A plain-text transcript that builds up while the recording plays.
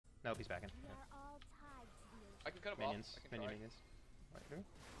Nope, he's backing. We Yeah. are all tied to the I can cut him Minions, off. I can try. minions. Right through.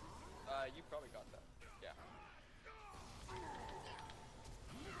 You probably got that. Yeah.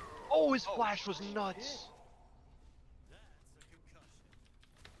 Oh, his flash was nuts!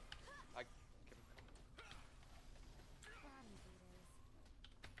 I.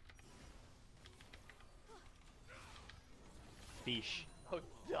 body beaters. Fesh. Oh,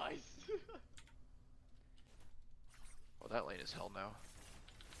 nice. Oh, that lane is hell now.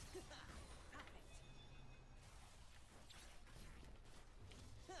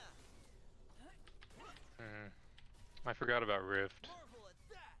 I forgot about Rift.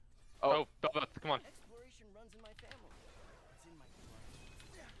 Oh, Oh, Bel'Veth, come on. Exploration runs in my family. It's in my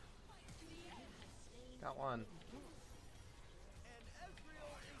blood. Got one. And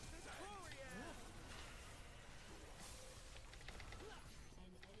Ezreal is victorious.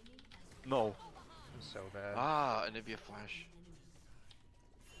 no. I'm so bad. Ah, Anivia flash.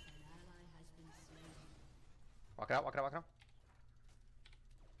 Walk it out, walk it out, walk it out.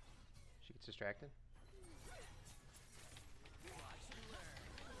 She gets distracted.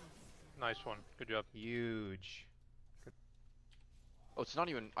 Nice one. Good job. Huge. Oh, it's not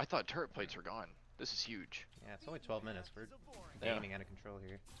even. I thought turret plates were gone. This is huge. Yeah, it's only 12 minutes. We're Yeah. gaming out of control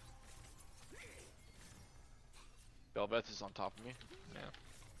here. Bel'Veth is on top of me. Yeah.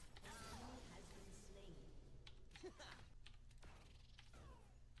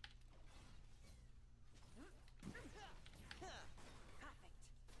 Perfect.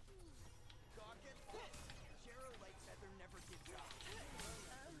 God gets pissed. Cheryl Lake said there never gives up.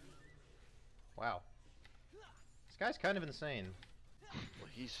 Wow. This guy's kind of insane. Well,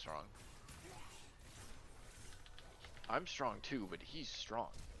 he's strong. I'm strong too, but he's strong.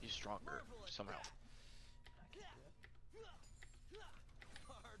 He's stronger somehow.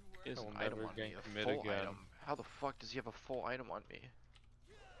 Hard work. He has I will an item never on me, gank a mid full again. item. How the fuck does he have a full item on me?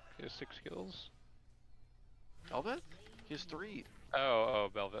 He has 6 kills. Bel'Veth? He has 3. Oh,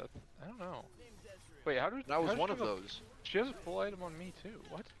 Bel'Veth. I don't know. Name's Ezreal. Wait, how did That was how does one she of have a- those. She has a full item on me too.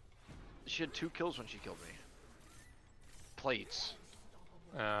 What? She had 2 kills when she killed me. Plates.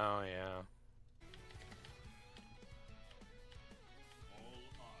 Oh yeah.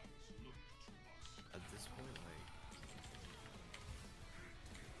 At this point, like,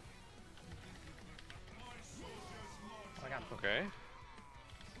 Oh my god. Okay.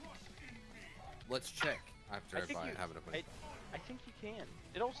 let's check after I, think buy you- have it open. I think you can.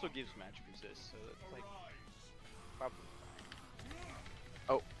 It also gives match resist, so it's like probably.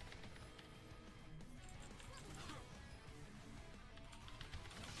 Oh,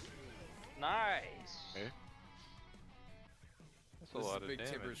 Nice. okay. That's a This is lot of big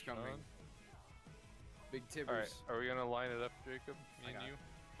damage. tibbers coming. Son. Big tibbers. Alright, are we gonna line it up, Jacob? Me I and got you? it.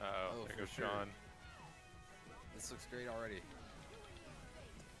 Oh, there for goes sure. Sean. This looks great already.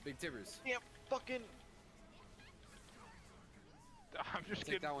 Big tibbers. Yeah, fucking. I'm just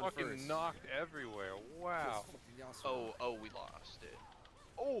take that getting one fucking first. knocked everywhere. Wow. That's fucking awesome. Oh, we lost it.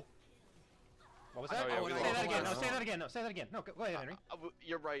 Oh, What was that? Oh, yeah, Oh, we say lost that again. one. No, say that again. No, say that again. No, go ahead, Henry.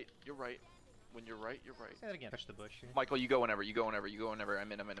 you're right. You're right. When you're right, you're right. Say that again. Push the bush here. Michael, you go whenever. You go whenever. You go whenever.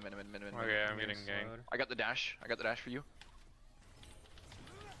 I'm in. I'm in. I'm in. I'm in. I'm in. Okay, I'm Getting getting ganked. slowed. I got the dash. I got the dash for you.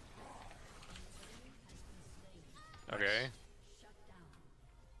 Okay.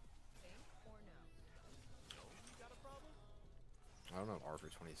 I don't have R for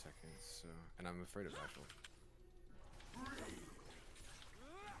 20 seconds, so, and I'm afraid of Ashel.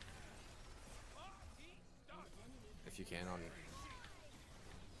 If you can on.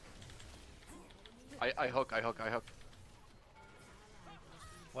 I hook. I hook. I hook.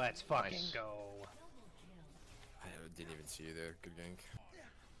 Let's fucking Nice. go. I didn't even see you there. Good gank.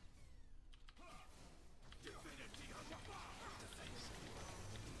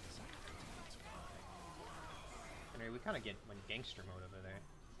 Henry, we kind of get went gangster mode over there.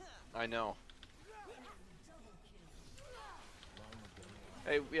 I know.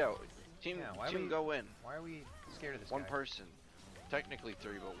 Hey, yeah. Team, Yeah, why team, we- go in. Why are we scared of this One guy? person. Technically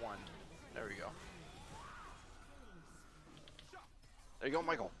 3, but 1. There we go. There you go,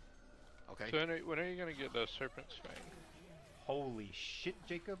 Michael. Okay. So when are you gonna get the Serpent's Fang? Holy shit,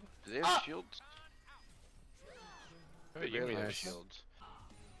 Jacob. Do they have shields? Oh, They you barely can- have Nice. shields.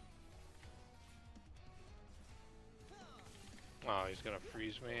 Oh, he's gonna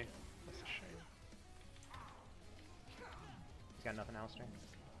freeze me. That's a shame. He's got nothing else, right?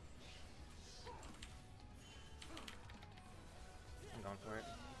 I'm going for it.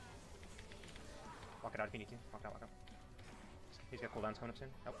 Walk it out if you need to. Walk it out, walk it out. He's got cooldowns coming up soon.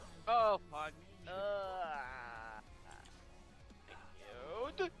 Oh. Oh fuck.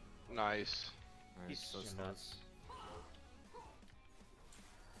 Nice. Nice, He's so so slow. nuts.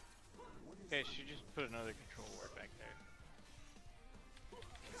 Okay, she just put another control ward back there.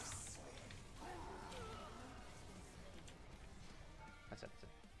 That's it.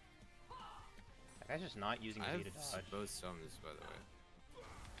 That guy's just not using I his have E to dodge. both summons, by the way.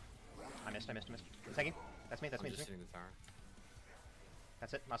 I missed. Second. That's me. I'm just hitting the tower.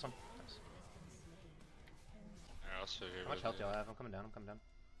 That's it. Last one. Nice. Yeah, I'll stay here. How much with health do you. y'all have? I'm coming down.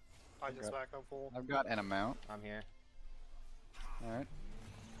 I just back on full. I've got an amount. I'm here. Alright.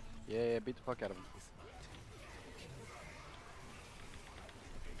 Yeah, beat the fuck out of him.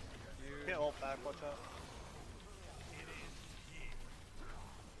 Get ult back, watch out.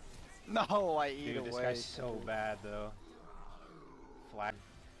 No, I eat Dude, away. this guy's so bad though. Flag.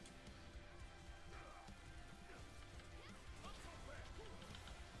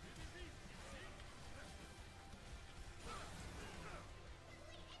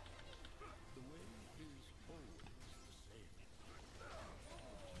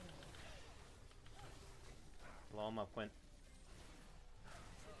 Blow him up, Quint.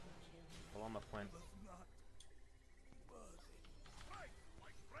 Blow him up, Quint.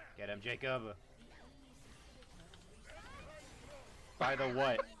 Get him, Jacob. By the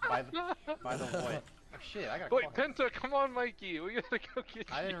what? By the what? Oh shit, I gotta Wait, call. Penta, come on, Mikey. We gotta go get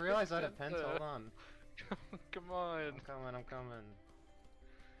I didn't you. realize I had a Penta. Hold on. Come on. I'm coming.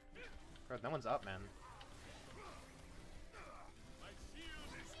 Bro, no one's up, man.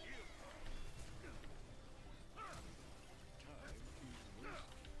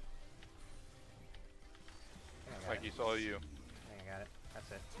 Mikey saw you. I think I got it.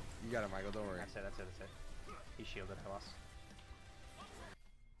 That's it. You got it, Michael. Don't worry. That's it. He shielded. I lost.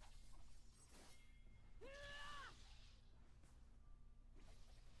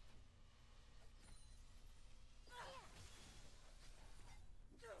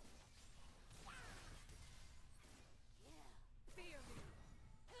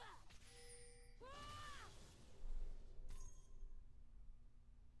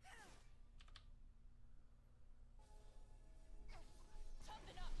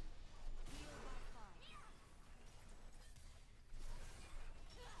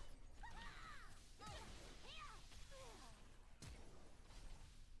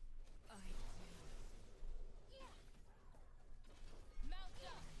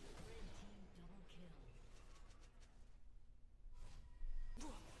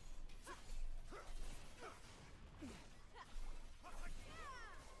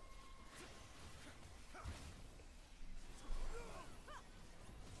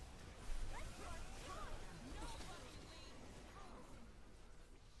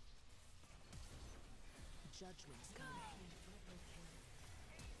 Judgment's coming.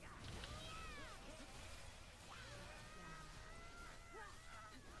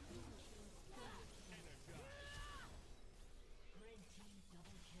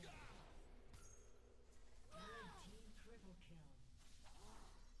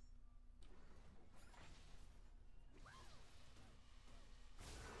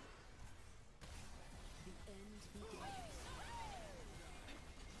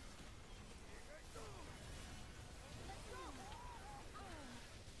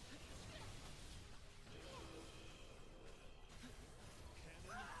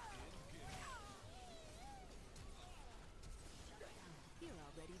 You're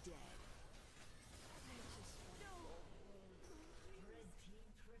already dead.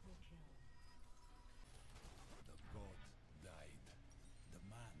 The god died. The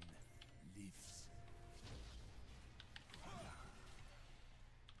man lives.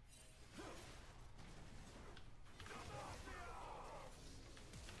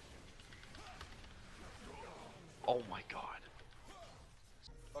 Oh my god.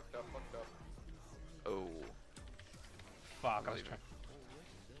 Fucked up. Oh. Fuck, I was trying.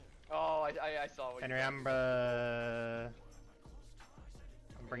 Oh, I saw what Henry, you I'm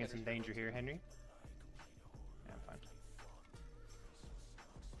bringing some danger here, Henry. Yeah, I'm fine.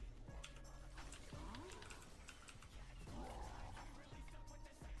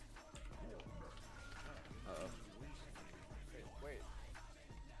 Wait.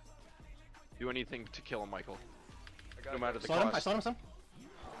 Do anything to kill him, Michael. I got No matter the Slowed him. I cost. slowed him some.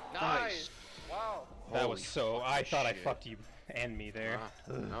 Nice! Wow. That was Holy so. I thought I shit. fucked you and me there.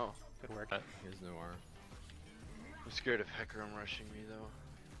 No. Good work. Here's no R. I'm scared of Hecarim rushing me though.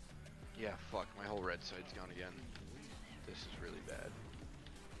 Yeah, fuck. My whole red side's gone again. This is really bad.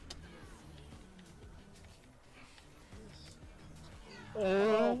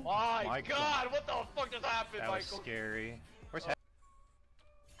 Oh my my god, what the fuck just happened, That was Michael? scary. Where's I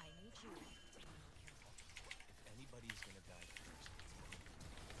need you to be Anybody's gonna die first.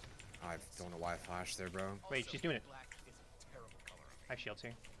 I don't know why I flashed there, bro. Wait, she's doing it. Black is a terrible color. I have shields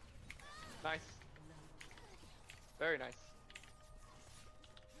here. Nice. Very nice.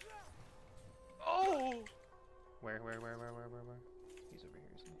 Oh! Where? He's over here,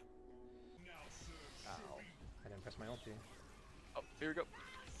 isn't he? Ow. I didn't press my ulti. Oh, here we go.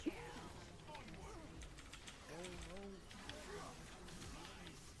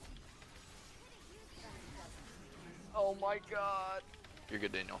 Oh my god. You're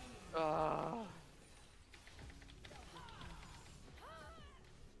good, Daniel.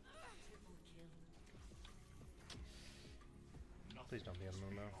 Please don't be a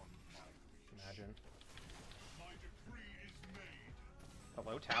Mumu. Imagine.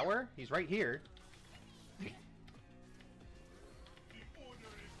 Hello, tower? He's right here.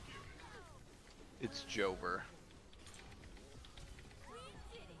 It's Jover.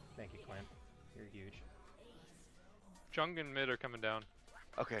 Thank you, Quint. You're huge. Jung and mid are coming down.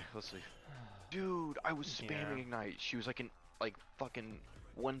 Okay, let's leave. Dude, I was spamming ignite. She was like fucking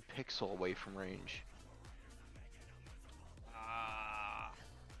 1 pixel away from range.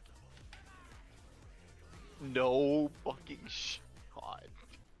 No fucking shot.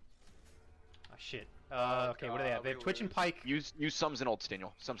 Oh shit. Okay, what do they have? They have Twitch and Pike. Use sums and ults,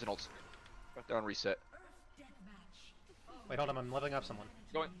 Daniel. Sums and ults. They're on reset. Wait, hold on, I'm leveling up someone.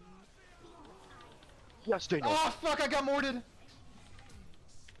 Going. Yes, Daniel. Oh fuck, I got mortared!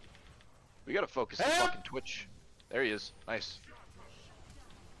 We gotta focus on fucking Twitch. There he is. Nice.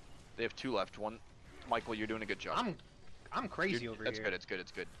 They have 2 left. One. Michael, you're doing a good job. I'm crazy over that's here. good, it's good,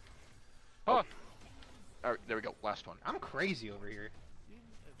 it's good. Oh! Alright, there we go. Last one. I'm crazy over here.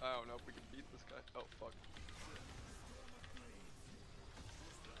 I don't know if we can beat this guy. Oh fuck.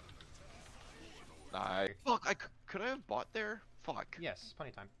 Nice. Fuck, could I have bought there? Fuck. Yes,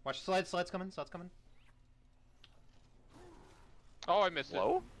 plenty of time. Watch Sled, Sled's coming, Sled's coming. Oh, I missed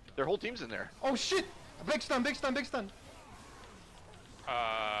Hello? Their whole team's in there. Oh shit! Big stun, big stun, big stun!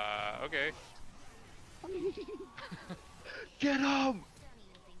 it. Okay. Get him!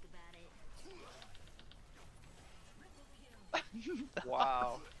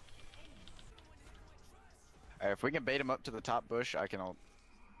 Wow. Alright, if we can bait him up to the top bush, I can ult.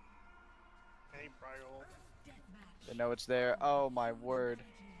 Hey, Brio. They know it's there. Oh my word.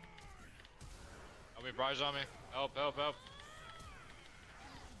 Oh, me, Bryce on me. Help, help, help.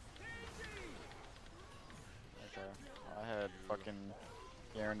 Okay. I had fucking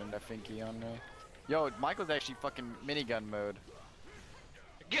Garen and Finky on me. Yo, Michael's actually fucking minigun mode.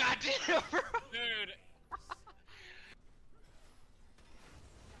 God damn, bro. Dude.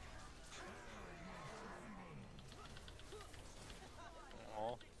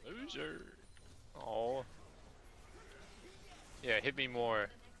 Oh, loser. Oh. Yeah, hit me more.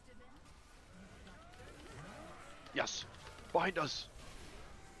 Yes. Behind us.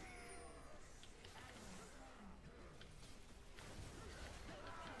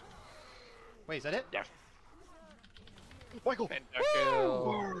 Wait, is that it? Yeah. Michael. Penta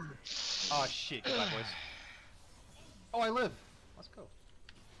kill. Oh shit, goodbye boys. Oh, I live! Let's go.